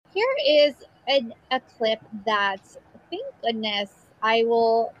Here is a clip that, thank goodness, I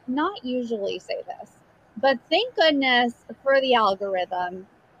will not usually say this, but thank goodness for the algorithm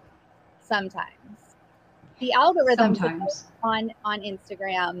sometimes. The algorithm Sometimes. on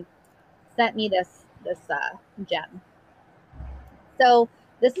Instagram sent me this gem. So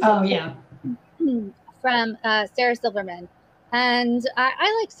this is a Oh, yeah. from Sarah Silverman, and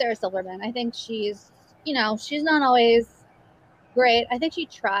I like Sarah Silverman. I think she's not always great. I think she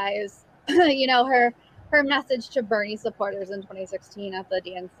tries. Her message to Bernie supporters in 2016 at the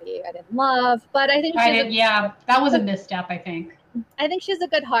DNC, I didn't love, but I think Yeah, that was a misstep, I think. I think she's a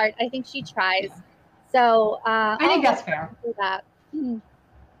good heart. I think she tries. Yeah. So I think that's fair. for that.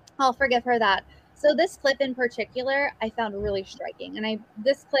 I'll forgive her that. So this clip in particular, I found really striking, and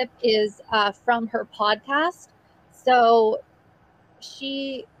this clip is from her podcast. So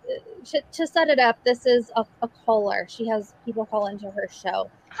she to set it up, this is a caller. She has people call into her show.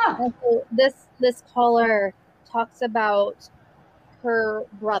 Huh. And so this caller talks about her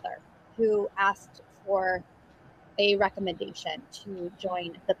brother who asked for a recommendation to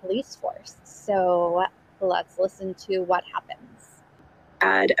join the police force. So let's listen to what happens.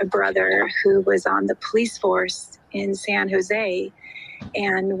 I had a brother who was on the police force in San Jose,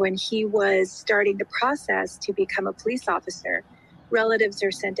 and when he was starting the process to become a police officer, relatives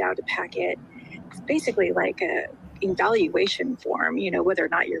are sent out a packet. It's basically like a evaluation form, whether or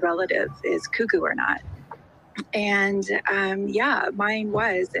not your relative is cuckoo or not. And mine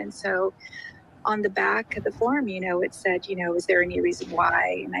was. And so on the back of the form, it said, is there any reason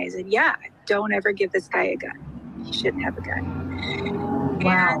why? And I said, yeah, don't ever give this guy a gun. He shouldn't have a gun.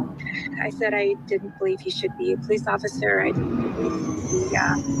 Wow. And I said I didn't believe he should be a police officer. I didn't believe he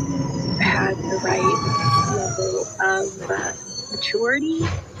had the right level of maturity,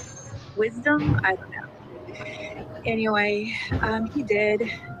 wisdom. I don't know. Anyway, he did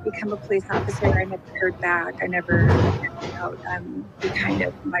become a police officer. I never heard back. I never found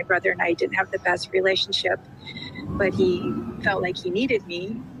out. My brother and I didn't have the best relationship, but he felt like he needed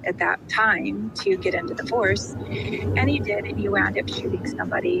me at that time to get into the force. And he did, and he wound up shooting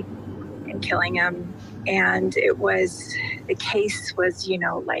somebody and killing him. And the case was,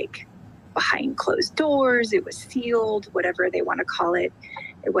 like behind closed doors. It was sealed, whatever they want to call it.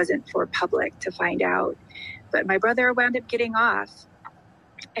 It wasn't for public to find out. But my brother wound up getting off.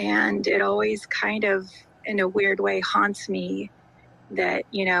 And it always kind of, in a weird way, haunts me that,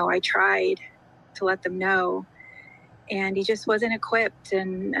 I tried to let them know. And he just wasn't equipped.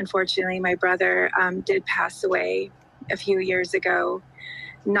 And unfortunately, my brother did pass away a few years ago,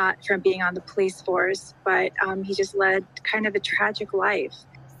 not from being on the police force, but he just led kind of a tragic life.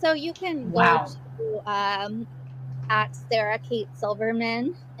 So you can go to at Sarah Kate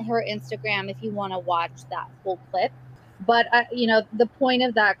Silverman, her Instagram, if you want to watch that full clip. But the point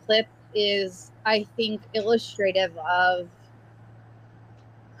of that clip is, I think, illustrative of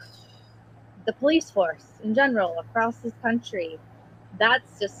the police force in general across this country. That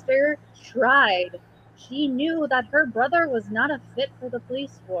sister tried. She knew that her brother was not a fit for the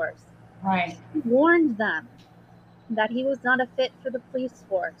police force. Right. She warned them that he was not a fit for the police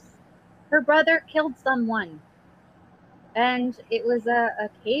force. Her brother killed someone. And it was a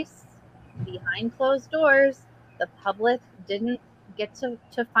case behind closed doors. The public didn't get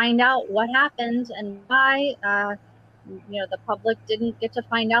to find out what happened and why. The public didn't get to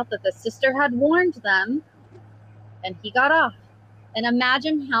find out that the sister had warned them, and he got off. And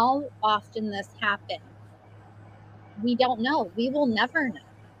imagine how often this happens. We don't know. We will never know.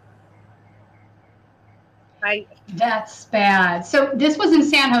 That's bad. So this was in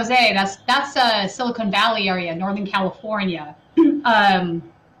San Jose. That's Silicon Valley area, Northern California.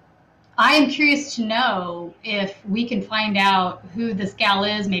 I am curious to know if we can find out who this gal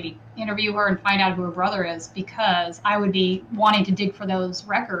is, maybe interview her and find out who her brother is, because I would be wanting to dig for those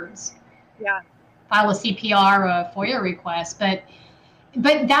records. Yeah. File a CPR or a FOIA request. But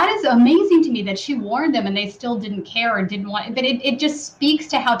that is amazing to me that she warned them and they still didn't care or didn't want. But it just speaks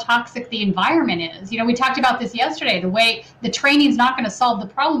to how toxic the environment is. We talked about this yesterday. The way the training is not going to solve the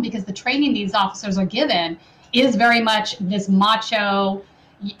problem, because the training these officers are given is very much this macho.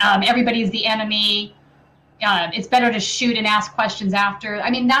 Everybody's the enemy. It's better to shoot and ask questions after. I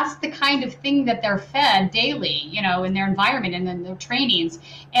mean, that's the kind of thing that they're fed daily, in their environment and in their trainings.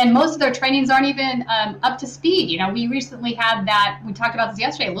 And most of their trainings aren't even up to speed. We recently had we talked about this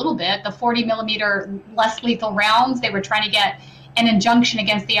yesterday a little bit, the 40 millimeter less lethal rounds. They were trying to get an injunction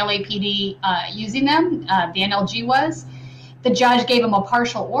against the LAPD using them. The NLG was. The judge gave them a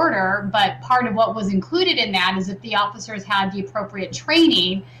partial order, but part of what was included in that is if the officers had the appropriate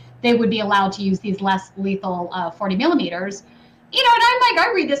training, they would be allowed to use these less lethal 40 millimeters. you know, and I'm like,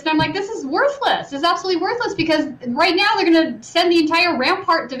 I read this and I'm like, this is worthless. This is absolutely worthless, because right now they're going to send the entire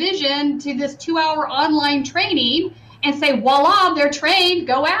Rampart division to this 2-hour online training and say, voila, they're trained,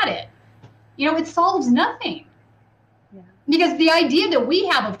 go at it. You know, it solves nothing. Yeah. Because the idea that we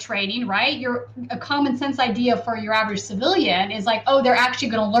have of training, right, a common sense idea for your average civilian is like, oh, they're actually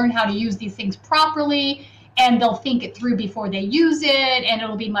going to learn how to use these things properly, and they'll think it through before they use it, and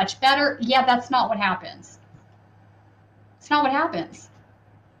it'll be much better. Yeah, that's not what happens. It's not what happens.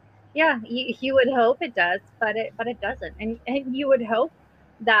 Yeah, you would hope it does, but it doesn't. And you would hope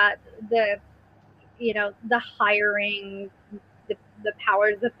that the hiring, the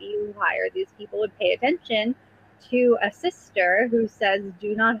powers that be who hire these people would pay attention to a sister who says,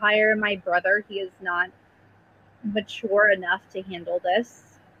 do not hire my brother, he is not mature enough to handle this,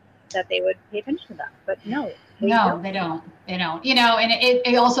 that they would pay attention to that. But no. They don't. You know, and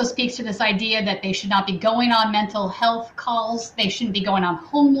it also speaks to this idea that they should not be going on mental health calls. They shouldn't be going on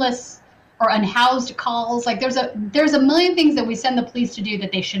homeless or unhoused calls. Like there's a million things that we send the police to do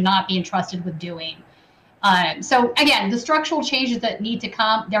that they should not be entrusted with doing. So again, the structural changes that need to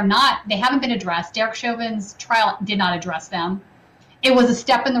come, they haven't been addressed. Derek Chauvin's trial did not address them. It was a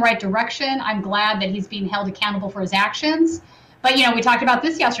step in the right direction. I'm glad that he's being held accountable for his actions. But, you know, we talked about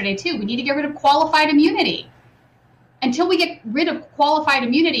this yesterday too. We need to get rid of qualified immunity. Until we get rid of qualified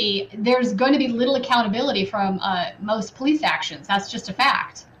immunity, there's going to be little accountability from most police actions. That's just a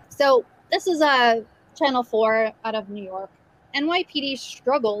fact. So this is Channel 4 out of New York. NYPD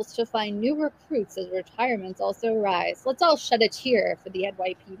struggles to find new recruits as retirements also rise. Let's all shed a tear for the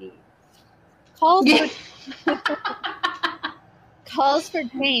NYPD. Calls for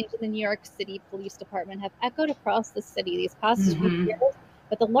change in the New York City Police Department have echoed across the city these past few years,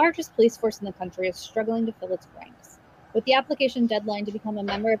 but the largest police force in the country is struggling to fill its ranks. With the application deadline to become a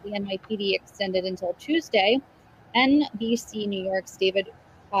member of the NYPD extended until Tuesday, NBC New York's David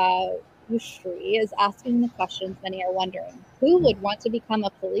Ustry is asking the questions many are wondering. Who would want to become a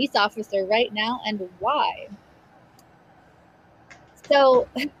police officer right now, and why? So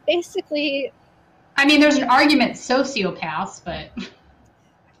basically, I mean, there's an argument sociopaths, but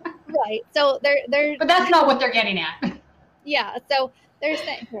right. So they're but that's not what they're getting at. Yeah. So they're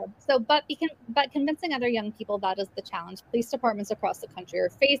saying but convincing other young people that is the challenge police departments across the country are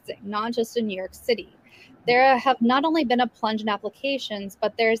facing, not just in New York City. There have not only been a plunge in applications,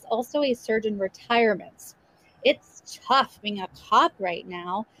 but there's also a surge in retirements. It's tough being a cop right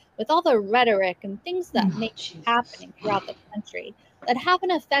now with all the rhetoric and things that make happening throughout the country that have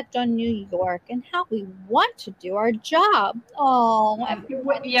an effect on New York and how we want to do our job. Oh,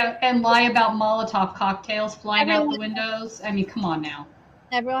 yeah, and lie about Molotov cocktails flying out the windows. I mean, come on now.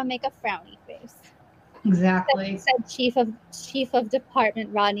 Everyone make a frowny face. Exactly. Said Chief of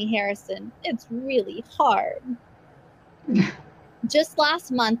Department Rodney Harrison. It's really hard. Just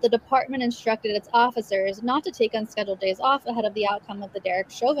last month, the department instructed its officers not to take unscheduled days off ahead of the outcome of the Derek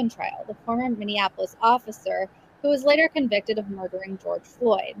Chauvin trial, the former Minneapolis officer who was later convicted of murdering George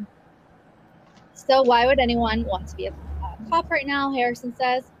Floyd. So why would anyone want to be a cop right now, Harrison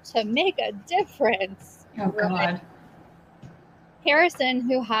says? To make a difference. Oh, God. Harrison,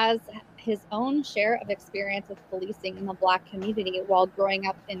 who has his own share of experience with policing in the Black community while growing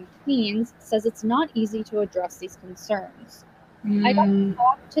up in Queens, says it's not easy to address these concerns. I got to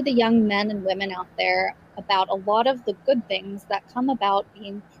talk to the young men and women out there about a lot of the good things that come about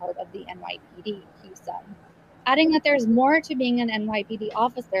being part of the NYPD, he said, adding that there's more to being an NYPD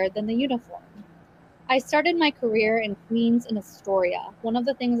officer than the uniform. I started my career in Queens in Astoria. One of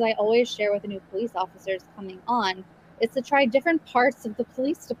the things I always share with the new police officers coming on is to try different parts of the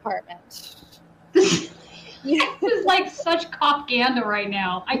police department. This is like such propaganda right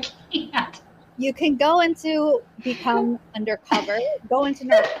now. I can't. You can go into become undercover, go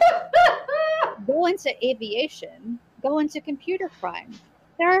into aviation, go into computer crime.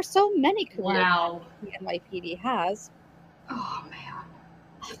 There are so many careers the NYPD has. Oh, man.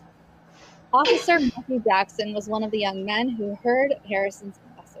 Officer Matthew Jackson was one of the young men who heard Harrison's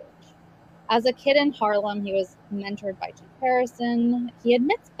message. As a kid in Harlem, he was mentored by Chief Harrison. He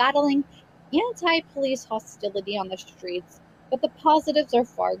admits battling anti-police hostility on the streets, but the positives are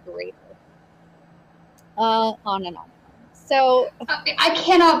far greater. On and on. So I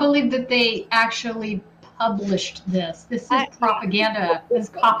cannot believe that they actually published this. This is propaganda. This is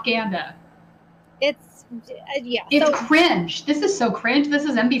propaganda. It's It's cringe. This is so cringe. This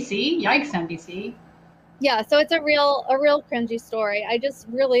is NBC. Yikes, NBC. Yeah, so it's a real cringy story. I just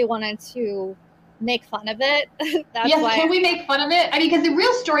really wanted to make fun of it. Can we make fun of it? I mean, because the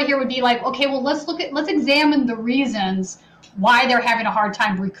real story here would be like, okay, well, let's examine the reasons why they're having a hard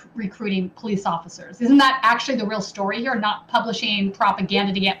time recruiting police officers. Isn't that actually the real story here? Not publishing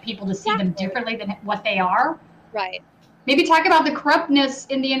propaganda to get people to see them differently than what they are? Right. Maybe talk about the corruptness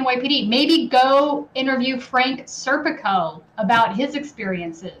in the NYPD. Maybe go interview Frank Serpico about his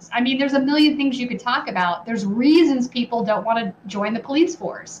experiences. I mean, there's a million things you could talk about. There's reasons people don't want to join the police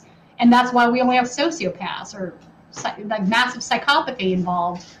force. And that's why we only have sociopaths or like massive psychopathy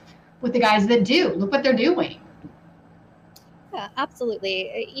involved with the guys that do. Look what they're doing. Yeah,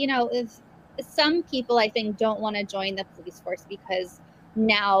 absolutely. You know, if some people, I think, don't want to join the police force because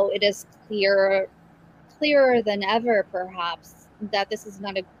now it is clearer than ever, perhaps, that this is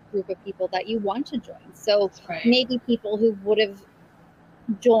not a group of people that you want to join. So right. Maybe people who would have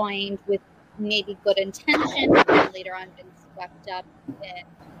joined with maybe good intention and later on been swept up and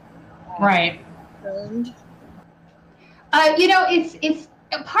right. Burned. You know, it's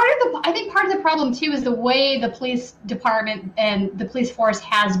I think part of the problem too is the way the police department and the police force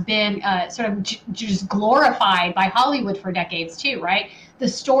has been sort of just glorified by Hollywood for decades too, right? The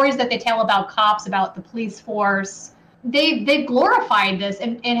stories that they tell about cops, about the police force, they've glorified this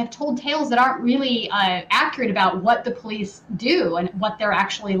and have told tales that aren't really accurate about what the police do and what they're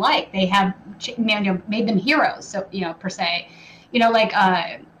actually like. They have made them heroes, so per se. Like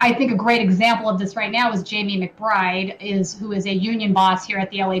I think a great example of this right now is Jamie McBride, who is a union boss here at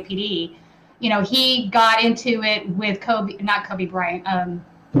the LAPD. He got into it with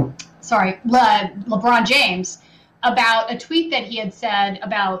LeBron James about a tweet that he had said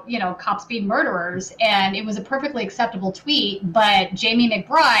about, cops being murderers. And it was a perfectly acceptable tweet, but Jamie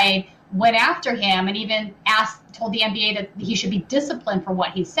McBride went after him and even told the NBA that he should be disciplined for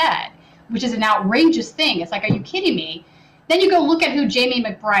what he said, which is an outrageous thing. It's like, are you kidding me? Then you go look at who Jamie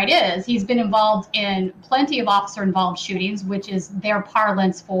McBride is. He's been involved in plenty of officer-involved shootings, which is their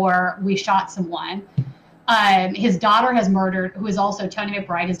parlance for we shot someone. His daughter has murdered, who is also Tony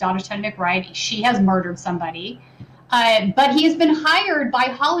McBride. His daughter's Tony McBride. She has murdered somebody. But he has been hired by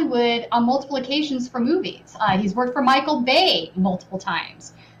Hollywood on multiple occasions for movies. He's worked for Michael Bay multiple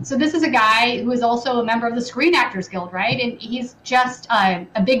times. So this is a guy who is also a member of the Screen Actors Guild, right? And he's just a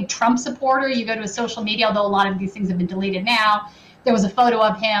big Trump supporter. You go to his social media, although a lot of these things have been deleted now. There was a photo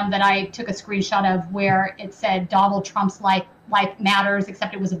of him that I took a screenshot of where it said Donald Trump's life matters,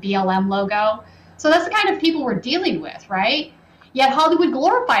 except it was a BLM logo. So that's the kind of people we're dealing with, right? Yet Hollywood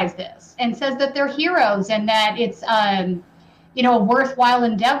glorifies this and says that they're heroes and that it's a worthwhile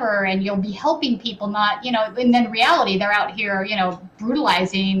endeavor and you'll be helping people, not, and then reality, they're out here,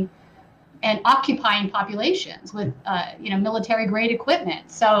 brutalizing and occupying populations with, military grade equipment.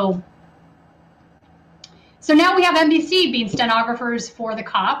 So now we have NBC being stenographers for the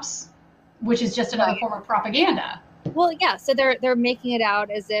cops, which is just another form of propaganda. Well, yeah. So they're making it out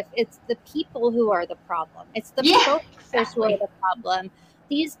as if it's the people who are the problem. It's the protesters who are the problem.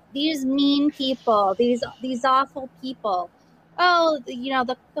 These mean people, these awful people. Oh,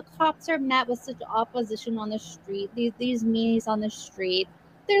 the cops are met with such opposition on the street. These meanies on the street.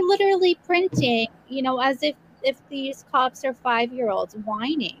 They're literally printing, as if these cops are 5-year-olds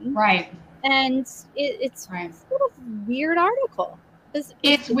whining. Right. And it's sort of a weird article.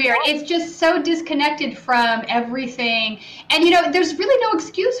 It's weird. It's just so disconnected from everything. And, there's really no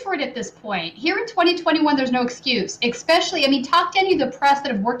excuse for it at this point. Here in 2021, there's no excuse. Especially, talk to any of the press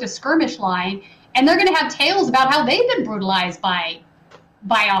that have worked a skirmish line, and they're going to have tales about how they've been brutalized by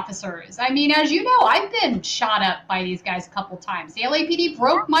officers. As you know, I've been shot up by these guys a couple times. The LAPD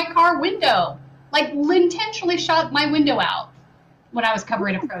broke my car window, intentionally shot my window out when I was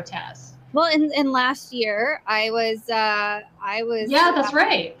covering a protest. Well, in last year, I was yeah, that's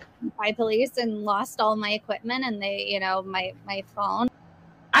right, by police and lost all my equipment and they, my phone.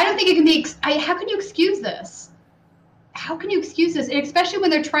 I don't think it can be. How can you excuse this? How can you excuse this? And especially when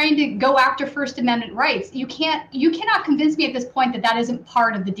they're trying to go after First Amendment rights, you cannot convince me at this point that isn't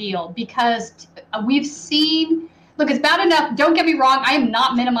part of the deal, because we've seen. Look, it's bad enough. Don't get me wrong. I am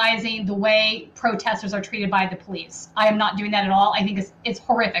not minimizing the way protesters are treated by the police. I am not doing that at all. I think it's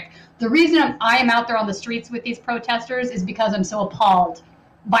horrific. The reason I am out there on the streets with these protesters is because I'm so appalled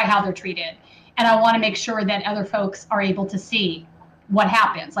by how they're treated. And I want to make sure that other folks are able to see what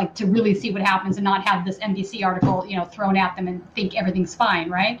happens, to really see what happens and not have this NBC article, thrown at them and think everything's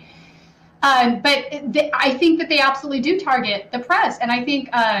fine, right? But I think that they absolutely do target the press. And I think,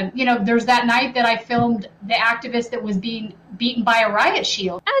 there's that night that I filmed the activist that was being beaten by a riot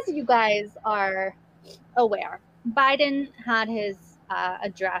shield. As you guys are aware, Biden had his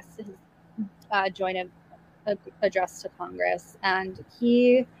address, his joint address to Congress, and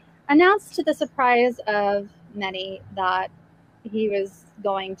he announced, to the surprise of many, that he was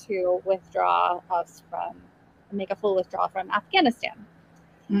going to withdraw us from make a full withdrawal from Afghanistan.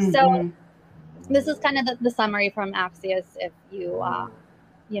 Mm-hmm. So this is kind of the summary from Axios if you,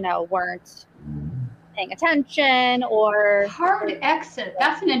 weren't paying attention or... Hard exit.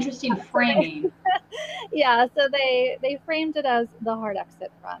 That's an interesting framing. Yeah, so they framed it as the hard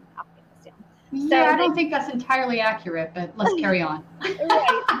exit from Afghanistan. Yeah, I don't think that's entirely accurate, but let's carry on.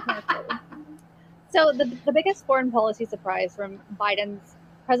 Right, exactly. So the biggest foreign policy surprise from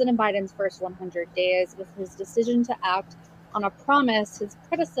President Biden's first 100 days was his decision to act on a promise his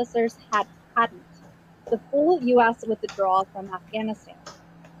predecessors hadn't: the full U.S. withdrawal from Afghanistan.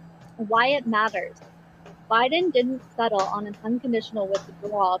 Why it matters. Biden didn't settle on an unconditional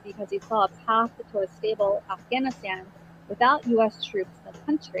withdrawal because he saw a path to a stable Afghanistan without U.S. troops in the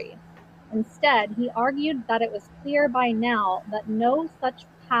country. Instead, he argued that it was clear by now that no such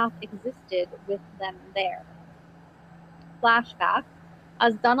path existed with them there. Flashback: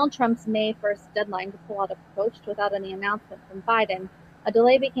 as Donald Trump's May 1st deadline to pull out approached without any announcement from Biden, a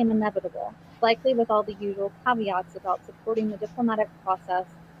delay became inevitable, likely with all the usual caveats about supporting the diplomatic process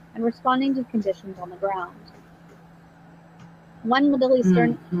and responding to conditions on the ground. One Middle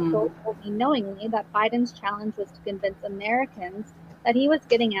Eastern official told me knowingly that Biden's challenge was to convince Americans that he was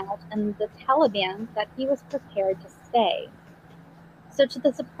getting out and the Taliban that he was prepared to stay. So to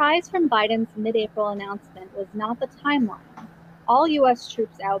the surprise from Biden's mid-April announcement was not the timeline, all U.S.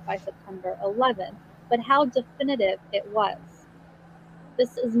 troops out by September 11th, but how definitive it was.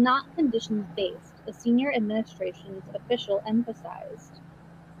 This is not conditions-based, a senior administration's official emphasized.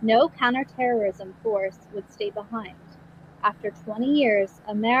 No counterterrorism force would stay behind. After 20 years,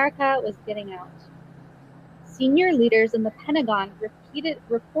 America was getting out. Senior leaders in the Pentagon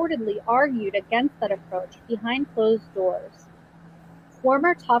reportedly argued against that approach behind closed doors.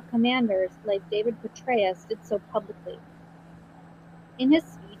 Former top commanders like David Petraeus did so publicly. In his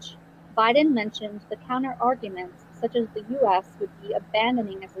speech, Biden mentioned the counter-arguments such as the U.S. would be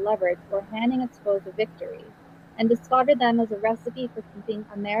abandoning its leverage or handing its foes a victory, and discarded them as a recipe for keeping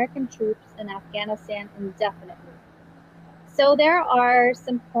American troops in Afghanistan indefinitely. So there are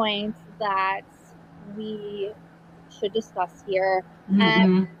some points that we should discuss here. Mm-hmm.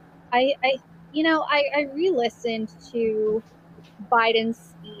 And I re-listened to Biden's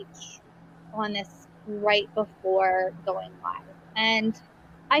speech on this right before going live. And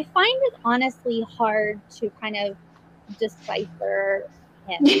I find it honestly hard to kind of decipher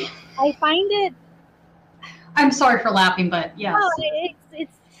him. I find it... I'm sorry for laughing, but yes. No,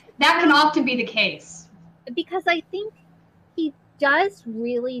 it's that can often be the case. Because I think he does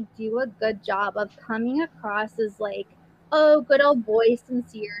really do a good job of coming across as like, oh, good old boy,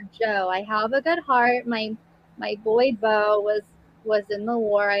 sincere Joe. I have a good heart. My boy Bo was in the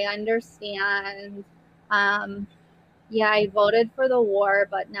war. I understand. Yeah, I voted for the war,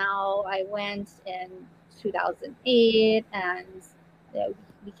 but now I went in 2008, and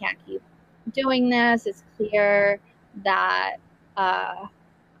we can't keep doing this. It's clear that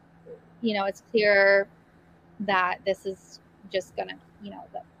it's clear that this is just gonna,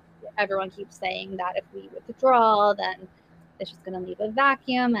 that everyone keeps saying that if we withdraw, then it's just gonna leave a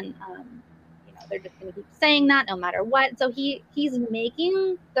vacuum, and they're just gonna keep saying that no matter what. So he's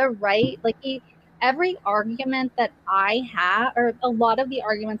making the right, every argument that I have, or a lot of the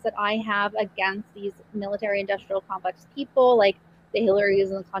arguments that I have against these military-industrial complex people, like the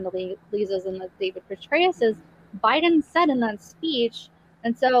Hillarys and the Condoleezas and the David Petraeuses, Biden said in that speech.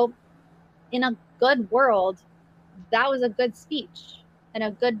 And so in a good world, that was a good speech and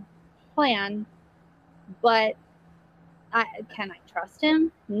a good plan. But can I trust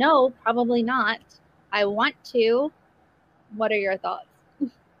him? No, probably not. I want to. What are your thoughts?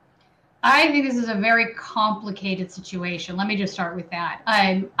 I think this is a very complicated situation. Let me just start with that.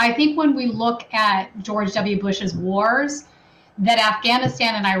 I think when we look at George W. Bush's wars, that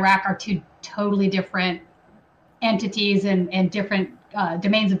Afghanistan and Iraq are two totally different entities and different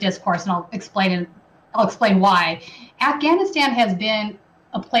domains of discourse, and I'll explain why. Afghanistan has been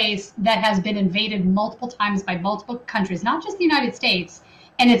a place that has been invaded multiple times by multiple countries, not just the United States,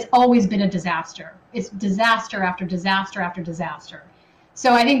 and it's always been a disaster. It's disaster after disaster after disaster.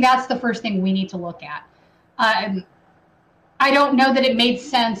 So I think that's the first thing we need to look at. I don't know that it made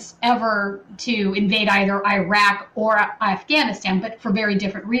sense ever to invade either Iraq or Afghanistan, but for very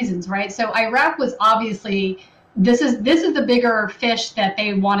different reasons, right? So Iraq was obviously, this is the bigger fish that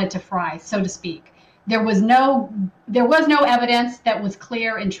they wanted to fry, so to speak. There was no evidence that was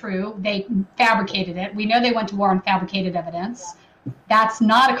clear and true. They fabricated it. We know they went to war on fabricated evidence. That's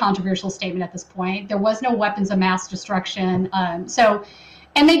not a controversial statement at this point. There was no weapons of mass destruction.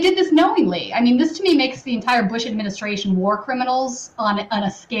 And they did this knowingly. I mean, this to me makes the entire Bush administration war criminals on a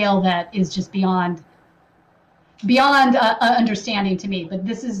scale that is just beyond. beyond understanding to me. But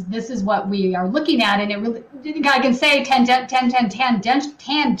this is what we are looking at, and it really, I can say tangentially,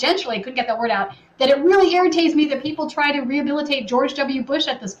 couldn't get that word out, that it really irritates me that people try to rehabilitate George W. Bush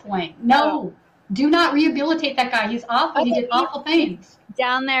at this point. No, do not rehabilitate that guy. He's awful. He did awful things.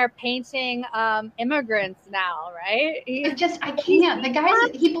 Down there painting immigrants now, right? I can't. The guy,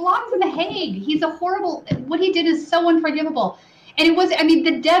 he belongs in The Hague. He's a horrible, what he did is so unforgivable. And it was, I mean,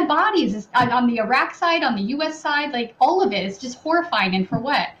 the dead bodies on the Iraq side, on the U.S. side, like all of it is just horrifying. And for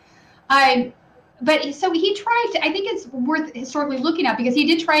what? But so he tried to, I think it's worth historically looking at, because he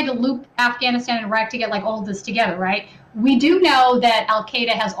did try to loop Afghanistan and Iraq to get like all of this together, right? We do know that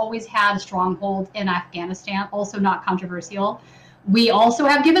Al-Qaeda has always had a stronghold in Afghanistan, also not controversial. We also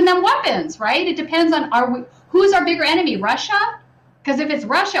have given them weapons, right? It depends on who's our bigger enemy, Russia? Because if it's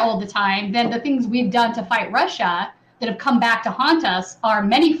Russia all the time, then the things we've done to fight Russia that have come back to haunt us are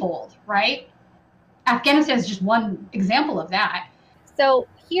manyfold, right? Afghanistan is just one example of that. So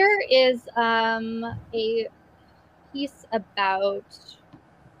here is a piece about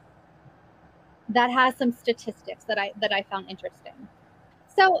that has some statistics that I found interesting.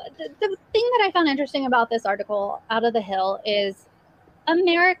 So the thing that I found interesting about this article out of the Hill is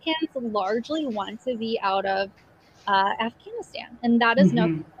Americans largely want to be out of Afghanistan, and that is no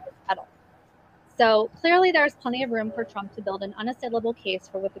surprise at all. So clearly there's plenty of room for Trump to build an unassailable case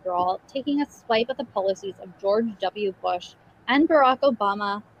for withdrawal, taking a swipe at the policies of George W. Bush and Barack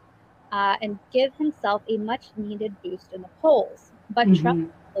Obama, and give himself a much needed boost in the polls. But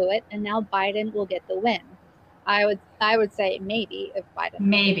Trump blew it, and now Biden will get the win. I would say maybe if Biden.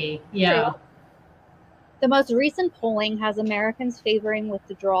 Maybe, yeah. The most recent polling has Americans favoring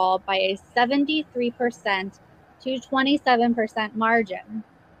withdrawal by a 73% to 27% margin.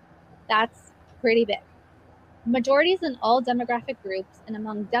 That's pretty big. Majorities in all demographic groups and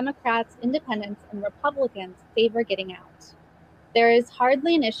among Democrats, independents, and Republicans favor getting out. There is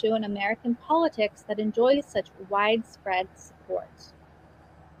hardly an issue in American politics that enjoys such widespread support.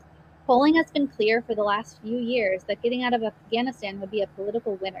 Polling has been clear for the last few years that getting out of Afghanistan would be a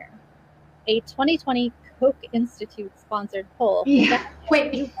political winner. A 2020 Koch Institute sponsored poll. Yeah.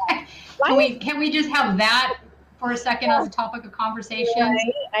 Wait, can we just have that for a second as a topic of conversation?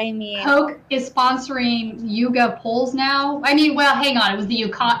 Right? I mean, Koch is sponsoring YouGov polls now. I mean, well, hang on, it was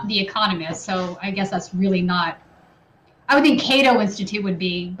the Economist, so I guess that's really not. I would think Cato Institute would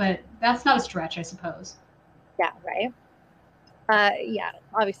be, but that's not a stretch, I suppose. Yeah, right. Yeah,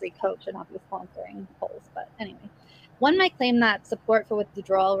 obviously Koch should not be sponsoring polls, but anyway. One might claim that support for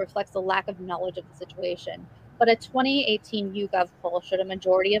withdrawal reflects a lack of knowledge of the situation, but a 2018 YouGov poll showed a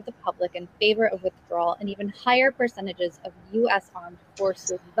majority of the public in favor of withdrawal and even higher percentages of U.S. Armed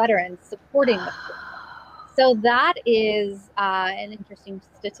Forces veterans supporting the poll. So that is an interesting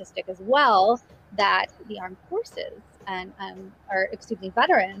statistic as well, that the armed forces and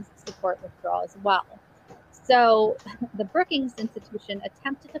veterans support withdrawal as well. So the Brookings Institution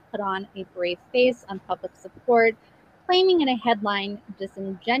attempted to put on a brave face on public support, claiming in a headline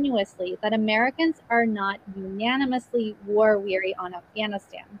disingenuously that Americans are not unanimously war-weary on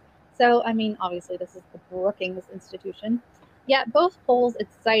Afghanistan. So, I mean, obviously this is the Brookings Institution. Yet both polls it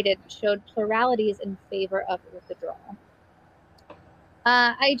cited showed pluralities in favor of withdrawal.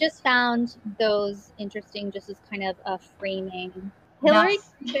 I just found those interesting just as kind of a framing. Hillary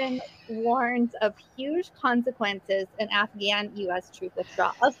Clinton warns of huge consequences in Afghan U.S. troop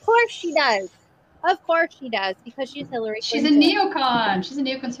withdrawal. Of course she does. Of course she does, because she's Hillary Clinton. She's a neocon. She's a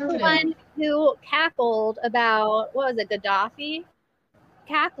neoconservative. The one who cackled about, what was it, Gaddafi?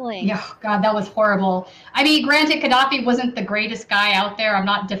 Cackling. Yeah, God, that was horrible. I mean, granted, Gaddafi wasn't the greatest guy out there. I'm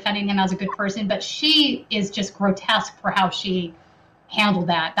not defending him as a good person, but she is just grotesque for how she handled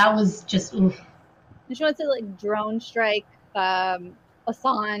that. That was just, oof. And she wants to like drone strike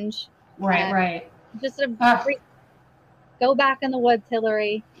Assange. Right. Just go back in the woods,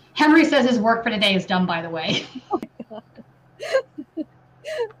 Hillary. Henry says his work for today is done, by the way. Oh my God.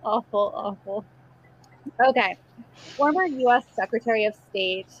 Awful. Okay. Former U.S. Secretary of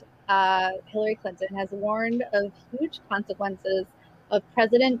State Hillary Clinton has warned of huge consequences of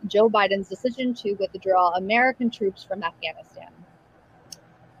President Joe Biden's decision to withdraw American troops from Afghanistan.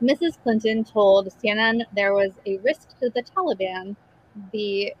 Mrs. Clinton told CNN there was a risk to the Taliban,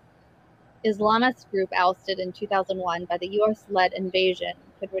 the Islamist group ousted in 2001 by the U.S.-led invasion,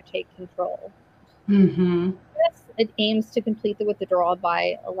 could retake control. Yes, it aims to complete the withdrawal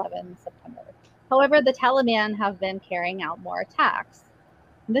by 11 September. However, the Taliban have been carrying out more attacks.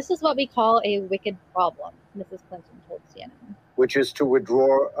 This is what we call a wicked problem, Mrs. Clinton told CNN. Which is to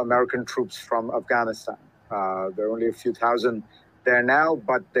withdraw American troops from Afghanistan. There are only a few thousand there now,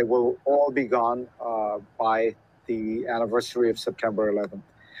 but they will all be gone by the anniversary of September 11th.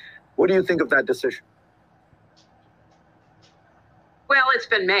 What do you think of that decision? Well, it's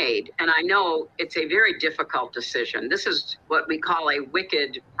been made, and I know it's a very difficult decision. This is what we call a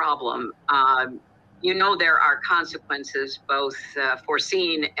wicked problem. There are consequences, both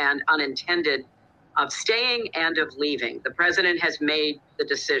foreseen and unintended, of staying and of leaving. The president has made the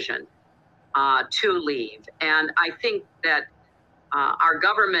decision to leave. And I think that our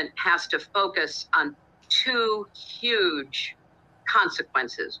government has to focus on two huge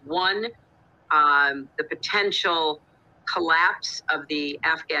consequences. One, the potential collapse of the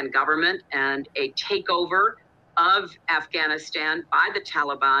Afghan government and a takeover of Afghanistan by the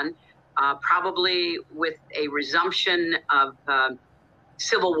Taliban, probably with a resumption of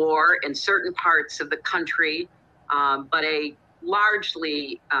civil war in certain parts of the country, but a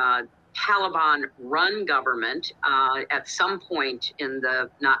largely Taliban-run government at some point in the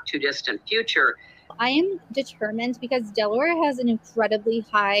not too distant future. I am determined because Delaware has an incredibly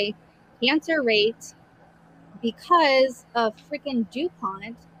high cancer rate because of freaking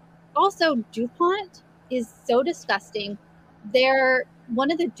DuPont. Also, DuPont is so disgusting.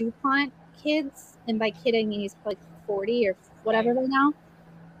 One of the DuPont kids, and by kid I mean he's probably 40 or whatever by now,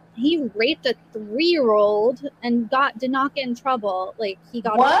 he raped a 3-year-old and did not get in trouble. Like, he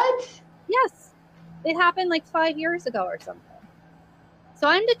got... What? Yes. It happened like 5 years ago or something. So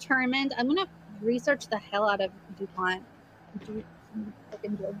I'm determined. I'm going to research the hell out of DuPont.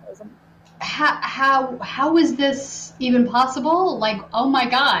 Fucking journalism. How is this even possible? Like, oh my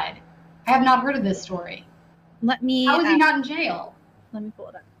God. I have not heard of this story. How is he not in jail? Let me pull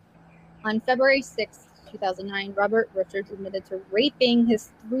it up. On February 6th, 2009, Robert Richards admitted to raping his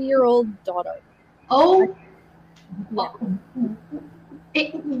 3-year-old daughter. Oh. Yeah.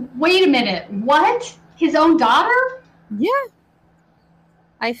 Wait a minute. What? His own daughter? Yeah.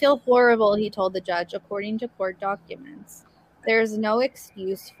 I feel horrible, he told the judge, according to court documents. There is no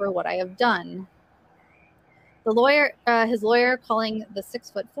excuse for what I have done. His lawyer, calling the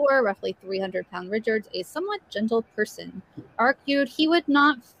 6'4", roughly 300-pound Richards a somewhat gentle person, argued he would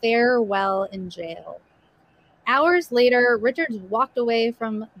not fare well in jail. Hours later, Richards walked away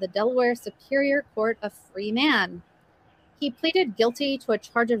from the Delaware Superior Court a free man. He pleaded guilty to a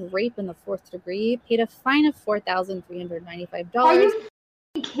charge of rape in the 4th degree, paid a fine of $4,395. Are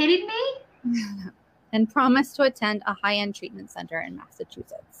you kidding me? And promised to attend a high-end treatment center in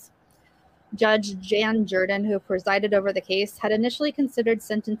Massachusetts. Judge Jan Jordan, who presided over the case, had initially considered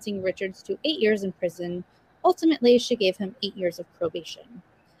sentencing Richards to 8 years in prison. Ultimately, she gave him 8 years of probation.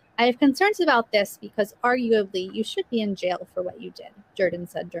 I have concerns about this because arguably you should be in jail for what you did, Jordan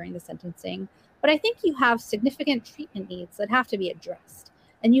said during the sentencing. But I think you have significant treatment needs that have to be addressed.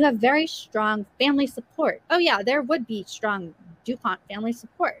 And you have very strong family support. Oh yeah, there would be strong DuPont family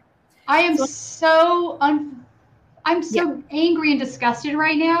support. I am so angry and disgusted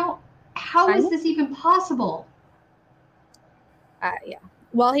right now. How is this even possible? Yeah.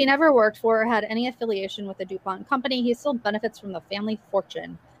 While he never worked for or had any affiliation with the DuPont company, he still benefits from the family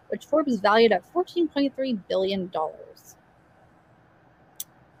fortune, which Forbes valued at $14.3 billion.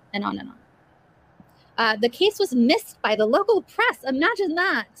 And on and on. The case was missed by the local press. Imagine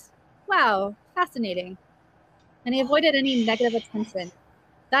that. Wow. Fascinating. And he avoided any negative attention.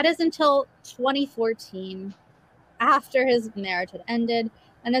 That is until 2014, after his marriage had ended,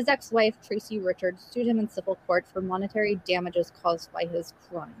 and his ex-wife, Tracy Richards, sued him in civil court for monetary damages caused by his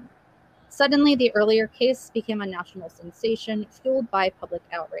crime. Suddenly, the earlier case became a national sensation, fueled by public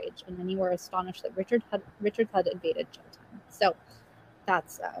outrage, and many were astonished that Richards had evaded jail time. So,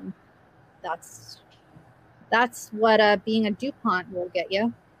 that's what being a DuPont will get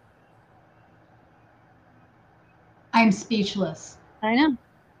you. I'm speechless. I know.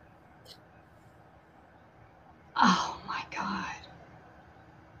 Oh my God.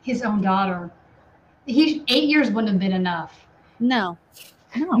 His own daughter. 8 years wouldn't have been enough. No.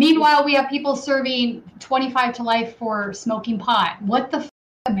 Meanwhile, we have people serving 25 to life for smoking pot. What the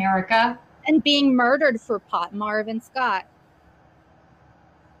America? And being murdered for pot, Marvin Scott.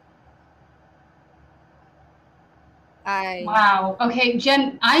 Wow. Okay,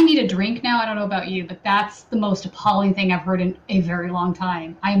 Jen, I need a drink now. I don't know about you, but that's the most appalling thing I've heard in a very long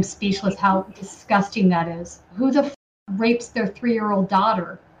time. I am speechless how disgusting that is. Who the rapes their 3-year-old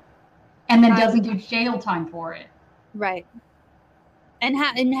daughter and then doesn't do jail time for it? Right. And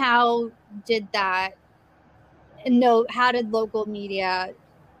how did that? No, how did local media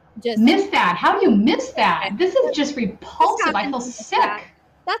just miss that? How do you miss that? This is just repulsive. I feel sick.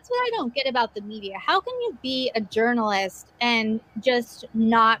 That's what I don't get about the media. How can you be a journalist and just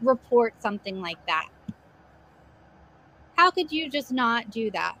not report something like that? How could you just not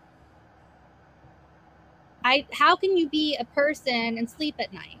do that? how can you be a person and sleep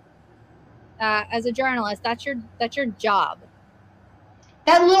at night? As a journalist, that's your job.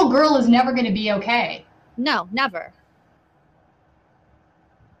 That little girl is never going to be okay. No, never.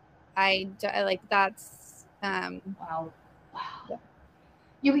 I like that's Wow. Yeah.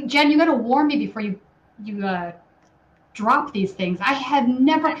 Jen, you got to warn me before you drop these things. I have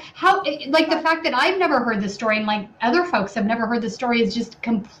never, like the fact that I've never heard this story and like other folks have never heard the story is just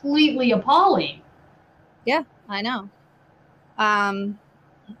completely appalling. Yeah, I know.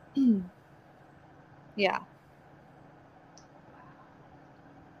 Yeah.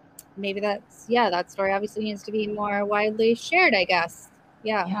 Maybe that story obviously needs to be more widely shared, I guess.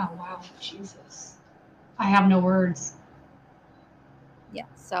 Yeah. Yeah, wow, Jesus. I have no words. Yeah,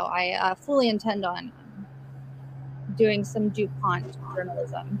 so I fully intend on doing some DuPont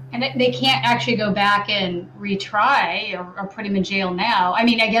journalism. And they can't actually go back and retry or put him in jail now. I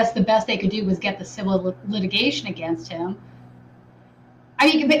mean, I guess the best they could do was get the civil litigation against him. I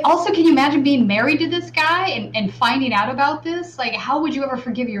mean, but also, can you imagine being married to this guy and finding out about this? Like, how would you ever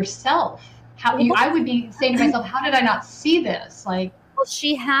forgive yourself? I would be saying to myself, how did I not see this? Like, well,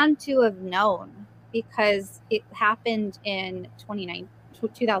 she had to have known because it happened in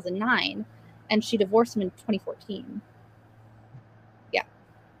 2009, and she divorced him in 2014. Yeah.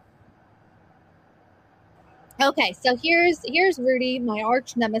 Okay, so here's Rudy, my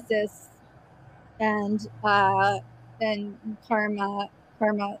arch nemesis, and karma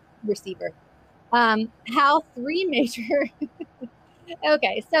receiver. How three major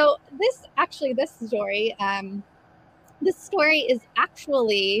okay, so this story is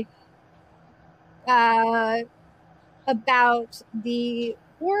actually about the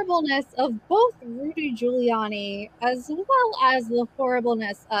horribleness of both Rudy Giuliani as well as the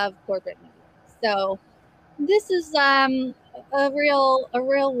horribleness of corporate media. So this is a real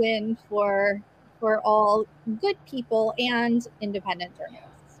win for all good people and independent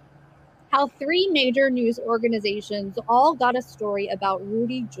journalists. How three major news organizations all got a story about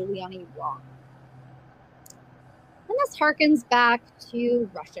Rudy Giuliani wrong. And this harkens back to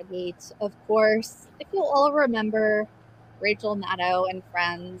Russiagate, of course. If you'll all remember Rachel Maddow and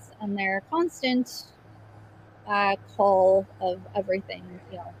friends and their constant call of everything,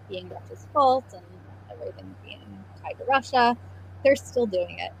 being Russia's fault and everything being tied to Russia, they're still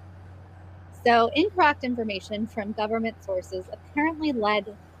doing it. So incorrect information from government sources apparently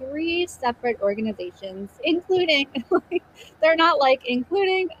led three separate organizations, including, they're not like,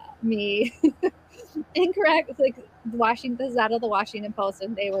 including me, incorrect, like this is out of the Washington Post,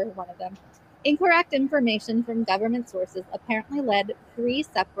 and they were one of them. Incorrect information from government sources apparently led three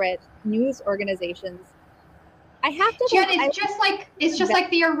separate news organizations. I have to. Jen, it's just like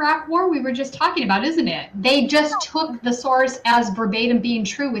the Iraq War we were just talking about, isn't it? They just took the source as verbatim being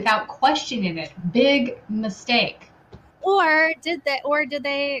true without questioning it. Big mistake. Or did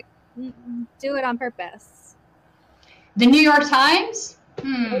they do it on purpose? The New York Times?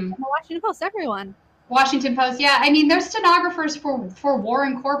 The Washington Post, everyone. Washington Post, yeah. I mean, they're stenographers for War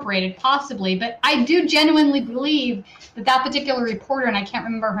Incorporated, possibly, but I do genuinely believe that particular reporter, and I can't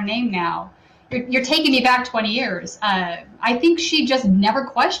remember her name now, you're taking me back 20 years. I think she just never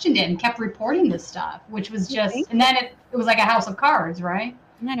questioned it and kept reporting this stuff, which was just, and then it was like a house of cards, right?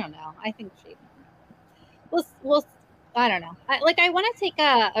 I don't know. I think she, well, I don't know. I want to take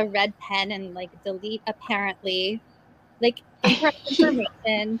a red pen and delete apparently, incorrect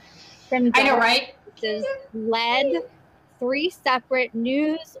information from. I know, right? Led three separate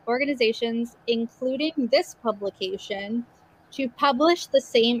news organizations, including this publication, to publish the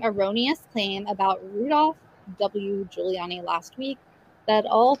same erroneous claim about Rudolph W. Giuliani last week that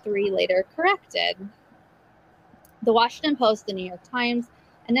all three later corrected. The Washington Post, the New York Times,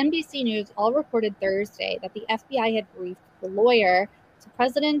 and NBC News all reported Thursday that the FBI had briefed the lawyer to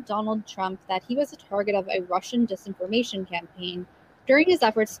President Donald Trump that he was a target of a Russian disinformation campaign during his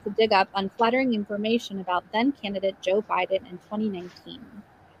efforts to dig up unflattering information about then-candidate Joe Biden in 2019.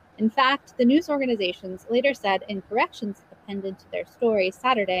 In fact, the news organizations later said in corrections appended to their story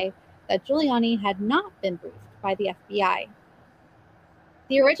Saturday that Giuliani had not been briefed by the FBI.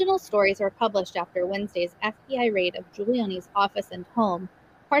 The original stories were published after Wednesday's FBI raid of Giuliani's office and home,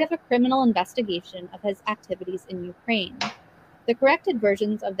 part of a criminal investigation of his activities in Ukraine. The corrected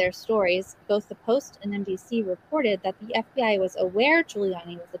versions of their stories, both the Post and NBC reported that the FBI was aware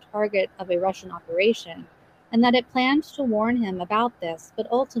Giuliani was the target of a Russian operation and that it planned to warn him about this, but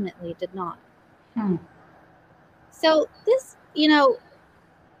ultimately did not. So this, the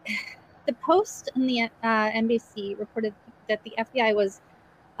Post and the NBC reported that the FBI was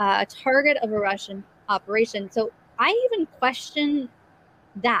a target of a Russian operation. So I even question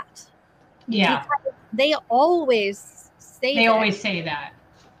that. Yeah. Because They always say They this, always say that.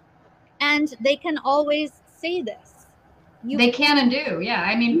 and they can always say this. They can and do, yeah.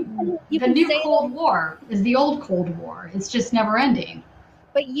 I mean, you the can new say Cold War is the old Cold War. It's just never ending.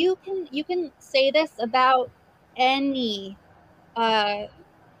 But you can say this about any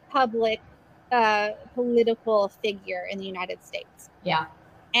public political figure in the United States. Yeah.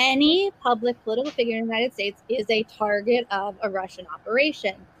 Any public political figure in the United States is a target of a Russian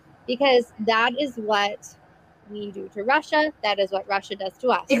operation, because that is what we do to Russia. That is what Russia does to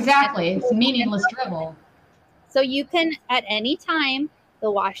us. Exactly. It's meaningless drivel. So you can, at any time, the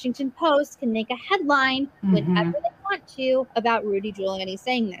Washington Post can make a headline whenever they want to about Rudy Giuliani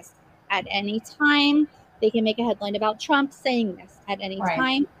saying this. At any time, they can make a headline about Trump saying this. At any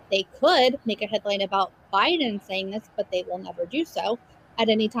time, they could make a headline about Biden saying this, but they will never do so. At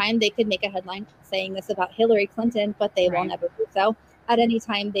any time, they could make a headline saying this about Hillary Clinton, but they will never do so. At any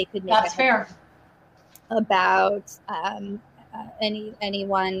time, they could make That's fair. About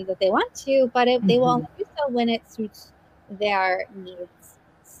anyone that they want to, but they will only do so when it suits their needs.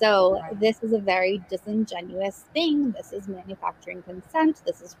 So this is a very disingenuous thing. This is manufacturing consent.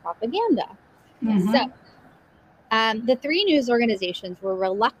 This is propaganda. So the three news organizations were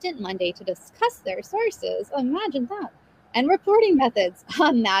reluctant Monday to discuss their sources. Imagine that. And reporting methods.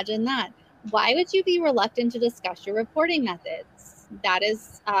 Imagine that. Why would you be reluctant to discuss your reporting methods? That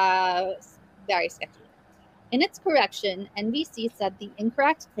is very sketchy. In its correction, NBC said the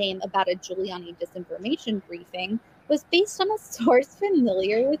incorrect claim about a Giuliani disinformation briefing was based on a source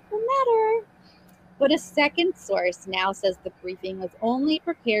familiar with the matter. But a second source now says the briefing was only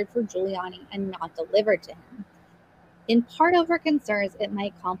prepared for Giuliani and not delivered to him, in part over concerns it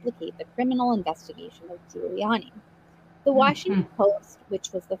might complicate the criminal investigation of Giuliani. The Washington Post,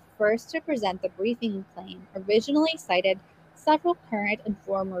 which was the first to present the briefing claim, originally cited several current and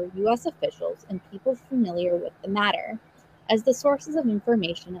former U.S. officials and people familiar with the matter as the sources of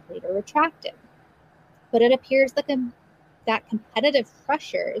information it later retracted. But it appears that competitive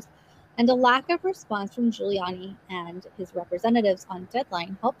pressures and a lack of response from Giuliani and his representatives on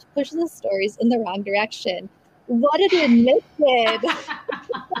deadline helped push the stories in the wrong direction. What an admission!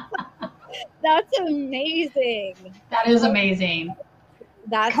 That's amazing. That is amazing.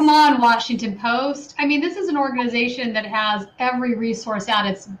 Come on, Washington Post. I mean, this is an organization that has every resource at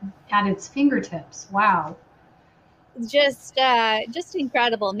its fingertips. Wow. Just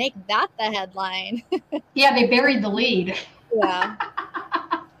incredible. Make that the headline. Yeah, they buried the lead. Yeah.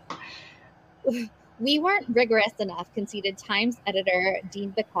 We weren't rigorous enough, conceded Times editor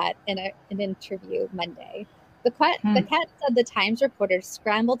Dean Baquet in an interview Monday. Baquet said the Times reporters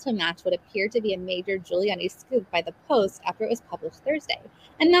scrambled to match what appeared to be a major Giuliani scoop by the Post after it was published Thursday.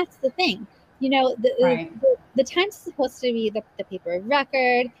 And that's the thing. You know, the Times is supposed to be the paper of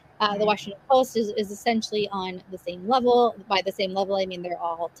record. The Washington Post is essentially on the same level. By the same level, I mean they're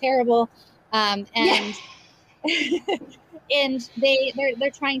all terrible. And and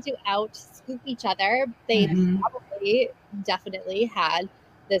they're trying to out-scoop each other. They probably definitely had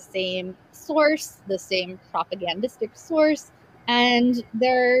the same source, the same propagandistic source, and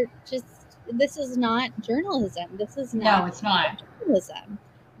they're just, this is not journalism. This is not. No, it's not journalism.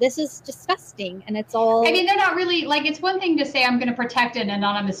 This is disgusting, and it's all. I mean, they're not really, like, it's one thing to say I'm going to protect an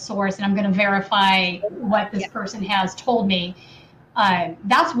anonymous source and I'm going to verify what this person has told me.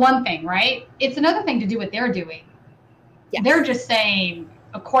 That's one thing, right? It's another thing to do what they're doing. Yes. They're just saying,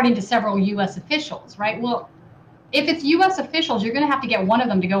 according to several U.S. officials, right? Well, if it's U.S. officials, you're going to have to get one of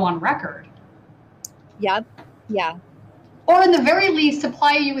them to go on record. Yep. Yeah. Or in the very least,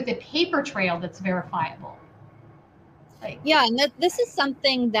 supply you with a paper trail that's verifiable. Yeah, and this is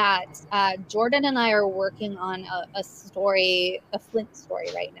something that Jordan and I are working on a story, a Flint story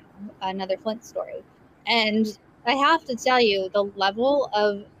right now, another Flint story. And I have to tell you, the level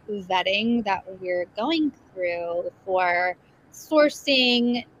of vetting that we're going through for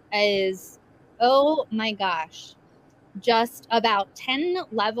sourcing is, oh my gosh, just about 10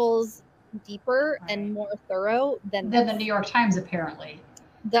 levels deeper and more thorough than the New York Times, apparently.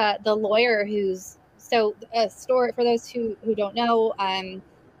 The lawyer who's, so a story, for those who don't know,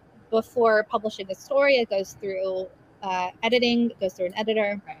 before publishing a story, it goes through editing, it goes through an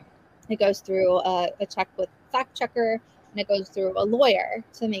editor, it goes through a check with fact checker, and it goes through a lawyer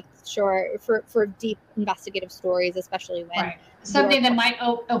to make sure for deep investigative stories, especially when something that might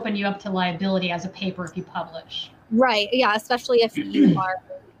open you up to liability as a paper if you publish. Right. Yeah. Especially if you are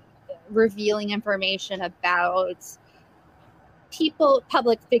revealing information about people,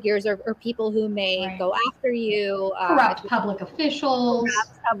 public figures, or people who may go after you. Corrupt public officials.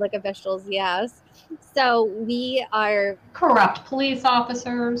 Corrupt public officials, yes. So we are... Corrupt police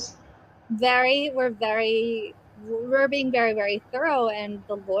officers. we're being very, very thorough, and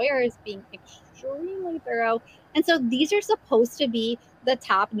the lawyer is being extremely thorough. And so these are supposed to be the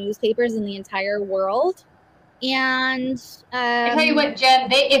top newspapers in the entire world. And I tell you what, Jen,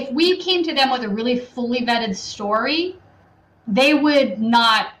 if we came to them with a really fully vetted story, they would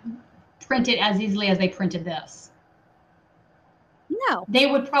not print it as easily as they printed this. No. They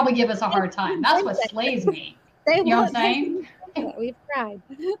would probably give us a hard time. That's what slays me. You know what I'm saying? We've tried.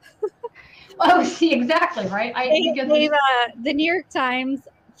 Oh, see, exactly, right? The New York Times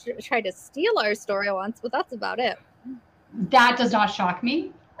tried to steal our story once, but that's about it. That does not shock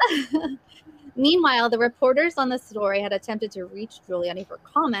me. Meanwhile, the reporters on the story had attempted to reach Giuliani for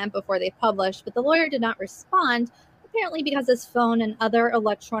comment before they published, but the lawyer did not respond, apparently because his phone and other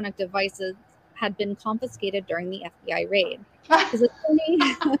electronic devices had been confiscated during the FBI raid. His attorney,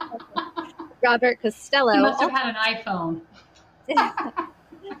 Robert Costello, he must have had an iPhone.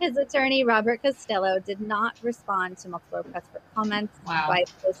 His attorney, Robert Costello, did not respond to multiple requests for comments by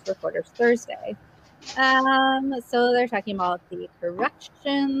Post reporters Thursday. So they're talking about the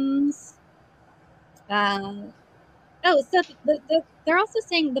corrections. So they're also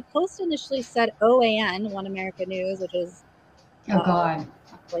saying the Post initially said OAN, One America News, which is God,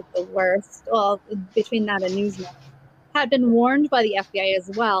 like the worst. Well, between that and Newsmax, had been warned by the FBI as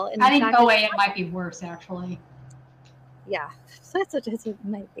well. And I think OAN might be worse, actually. Yeah, so that's what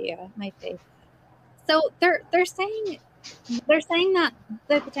might be So they're saying that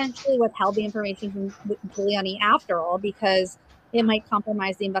they potentially withheld the information from Giuliani after all because it might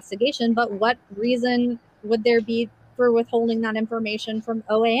compromise the investigation. But what reason would there be for withholding that information from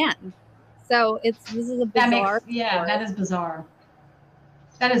OAN? So this is a bizarre. That is bizarre.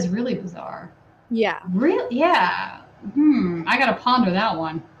 That is really bizarre. Yeah. Really? Yeah. I got to ponder that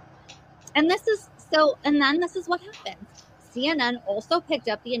one. And then this is what happened. CNN also picked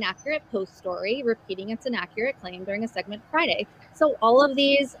up the inaccurate Post story, repeating its inaccurate claim during a segment Friday. So all of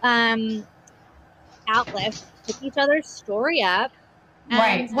these outlets pick each other's story up.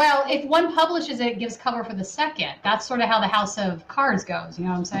 Right. Well, if one publishes it, it gives cover for the second. That's sort of how the house of cards goes. You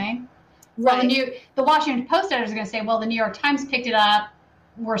know what I'm saying? Right. Well, the Washington Post editors are going to say, well, the New York Times picked it up.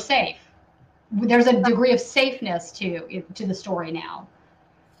 We're safe. There's a degree of safeness to the story now.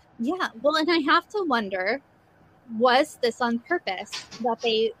 Yeah. Well, and I have to wonder, was this on purpose that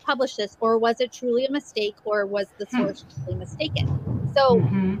they published this, or was it truly a mistake, or was the source truly mistaken? So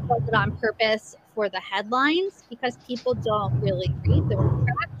was it on purpose for the headlines? Because people don't really read the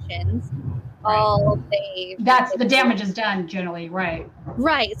retractions. That's the damage is done generally, right?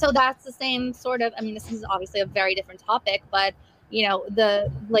 Right. So that's the same sort of, I mean, this is obviously a very different topic, but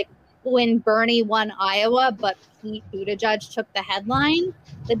when Bernie won Iowa, but Pete Buttigieg took the headline,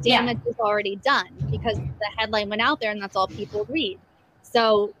 the damage is already done because the headline went out there and that's all people read.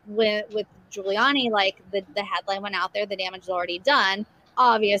 So with Giuliani, the headline went out there, the damage is already done.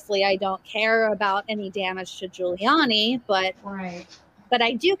 Obviously, I don't care about any damage to Giuliani, but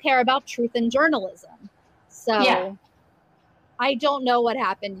I do care about truth in journalism. So I don't know what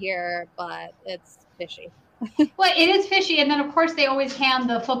happened here, but it's fishy. Well, it is fishy, and then of course they always hand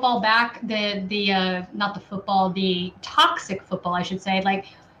the football back. The toxic football, I should say. Like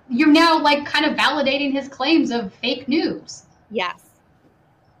you're now kind of validating his claims of fake news. Yes.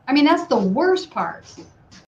 I mean that's the worst part.